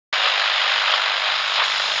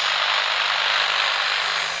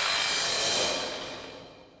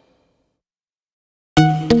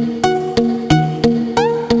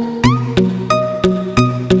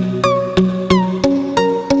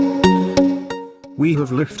we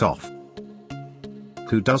have liftoff.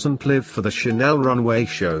 Who doesn't live for the Chanel runway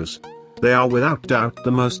shows? They are without doubt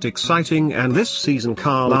the most exciting, and this season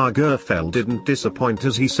Karl Lagerfeld didn't disappoint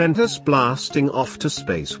as he sent us blasting off to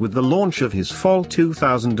space with the launch of his Fall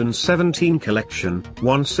 2017 collection,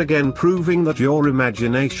 once again proving that your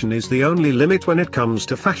imagination is the only limit when it comes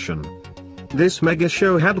to fashion. This mega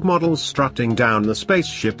show had models strutting down the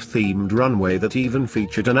spaceship-themed runway that even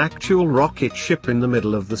featured an actual rocket ship in the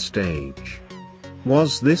middle of the stage.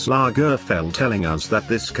 Was this Lagerfeld telling us that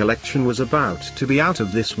this collection was about to be out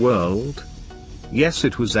of this world? Yes,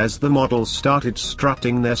 it was, as the models started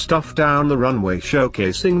strutting their stuff down the runway,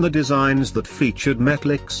 showcasing the designs that featured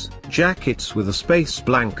metallics, jackets with a space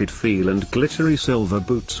blanket feel and glittery silver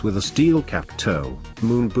boots with a steel-capped toe.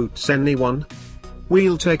 Moon boots, anyone?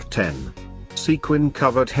 We'll take 10.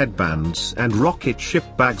 Sequin-covered headbands and rocket ship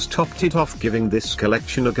bags topped it off, giving this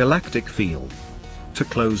collection a galactic feel. To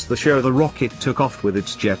close the show, the rocket took off with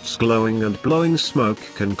its jets glowing and blowing smoke,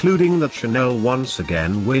 concluding that Chanel once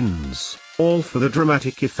again wins, all for the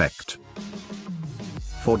dramatic effect.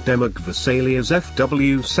 For Demag Vesalia's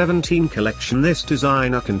FW17 collection, this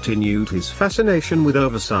designer continued his fascination with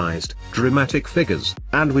oversized, dramatic figures,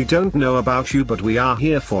 and we don't know about you but we are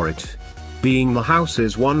here for it. Being the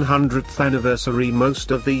house's 100th anniversary, most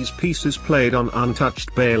of these pieces played on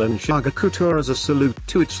untouched Balenciaga couture as a salute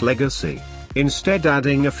to its legacy, instead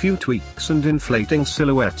adding a few tweaks and inflating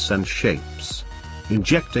silhouettes and shapes.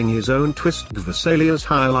 Injecting his own twist, Vesalia's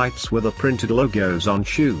highlights were the printed logos on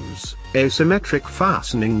shoes, asymmetric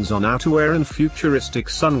fastenings on outerwear and futuristic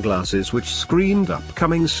sunglasses which screamed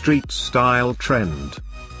upcoming street-style trend.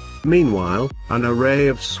 Meanwhile, an array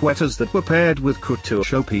of sweaters that were paired with couture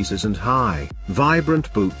showpieces and high,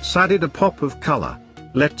 vibrant boots added a pop of color.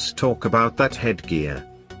 Let's talk about that headgear.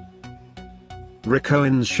 Rick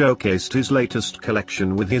Owens showcased his latest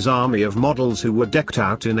collection with his army of models who were decked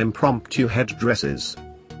out in impromptu headdresses.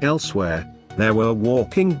 Elsewhere, there were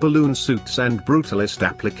walking balloon suits and brutalist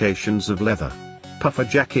applications of leather. Puffer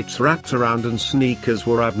jackets wrapped around and sneakers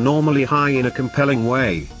were abnormally high in a compelling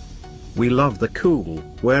way. We love the cool,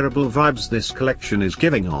 wearable vibes this collection is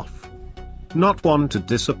giving off. Not one to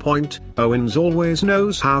disappoint, Owens always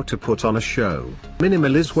knows how to put on a show.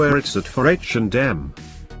 Minimal is where it's at for H&M.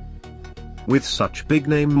 With such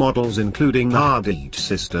big-name models including the Hadid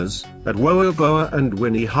sisters, Adwoa Boa and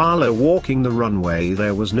Winnie Harlow walking the runway,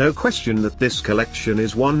 there was no question that this collection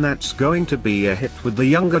is one that's going to be a hit with the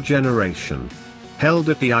younger generation. Held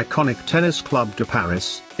at the iconic Tennis Club de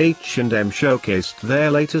Paris, H&M showcased their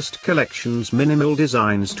latest collection's minimal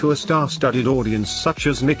designs to a star-studded audience such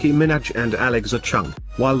as Nicki Minaj and Alexa Chung,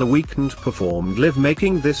 while The Weeknd performed live,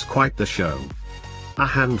 making this quite the show. A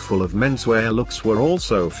handful of menswear looks were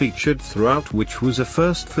also featured throughout, which was a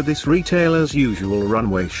first for this retailer's usual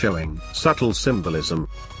runway, showing subtle symbolism.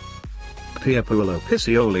 Pierpaolo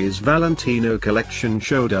Piccioli's Valentino collection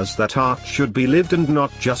showed us that art should be lived and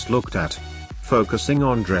not just looked at. Focusing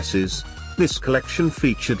on dresses, this collection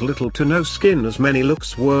featured little to no skin, as many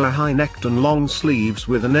looks were high-necked and long sleeves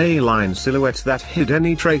with an A-line silhouette that hid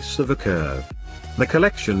any trace of a curve. The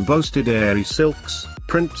collection boasted airy silks,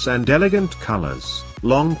 prints and elegant colors,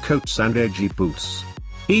 long coats and edgy boots.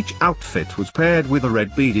 Each outfit was paired with a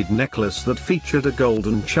red beaded necklace that featured a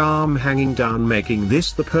golden charm hanging down, making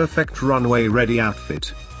this the perfect runway-ready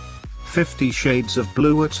outfit. 50 Shades of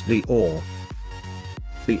Blue at Dior.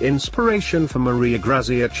 The inspiration for Maria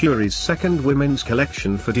Grazia Chiuri's second women's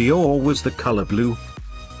collection for Dior was the color blue.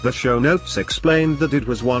 The show notes explained that it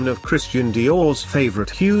was one of Christian Dior's favorite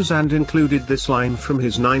hues and included this line from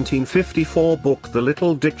his 1954 book The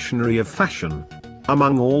Little Dictionary of Fashion.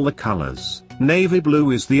 Among all the colors, navy blue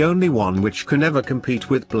is the only one which can ever compete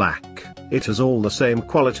with black. It has all the same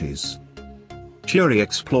qualities. Chiuri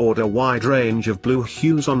explored a wide range of blue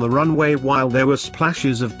hues on the runway, while there were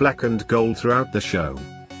splashes of black and gold throughout the show.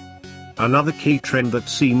 Another key trend that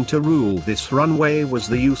seemed to rule this runway was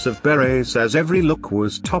the use of berets, as every look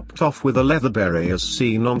was topped off with a leather beret, as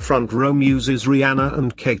seen on front row muses Rihanna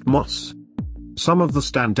and Kate Moss. Some of the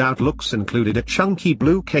standout looks included a chunky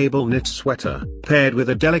blue cable knit sweater, paired with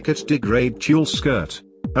a delicate degraded tulle skirt,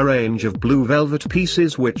 a range of blue velvet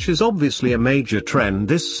pieces, which is obviously a major trend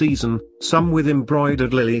this season, some with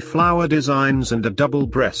embroidered lily flower designs, and a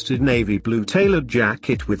double-breasted navy blue tailored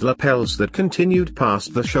jacket with lapels that continued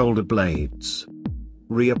past the shoulder blades.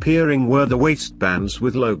 Reappearing were the waistbands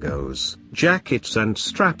with logos, jackets and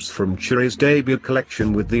straps from Chiuri's debut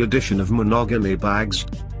collection, with the addition of monogamy bags.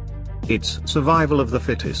 It's survival of the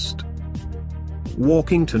fittest.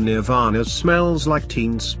 Walking to Nirvana's Smells Like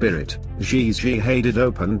Teen Spirit, Gigi Hadid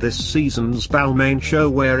opened this season's Balmain show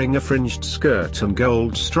wearing a fringed skirt and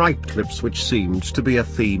gold striped lips, which seemed to be a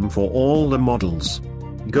theme for all the models.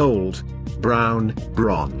 Gold, brown,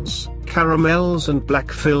 bronze, caramels and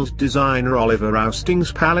black filled designer Oliver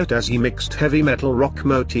Ousting's palette as he mixed heavy metal rock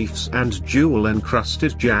motifs and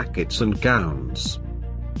jewel-encrusted jackets and gowns.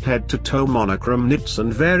 Head-to-toe monochrome knits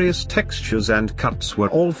and various textures and cuts were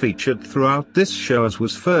all featured throughout this show, as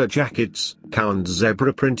was fur jackets, cow and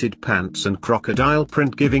zebra printed pants and crocodile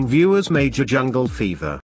print, giving viewers major jungle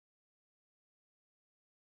fever.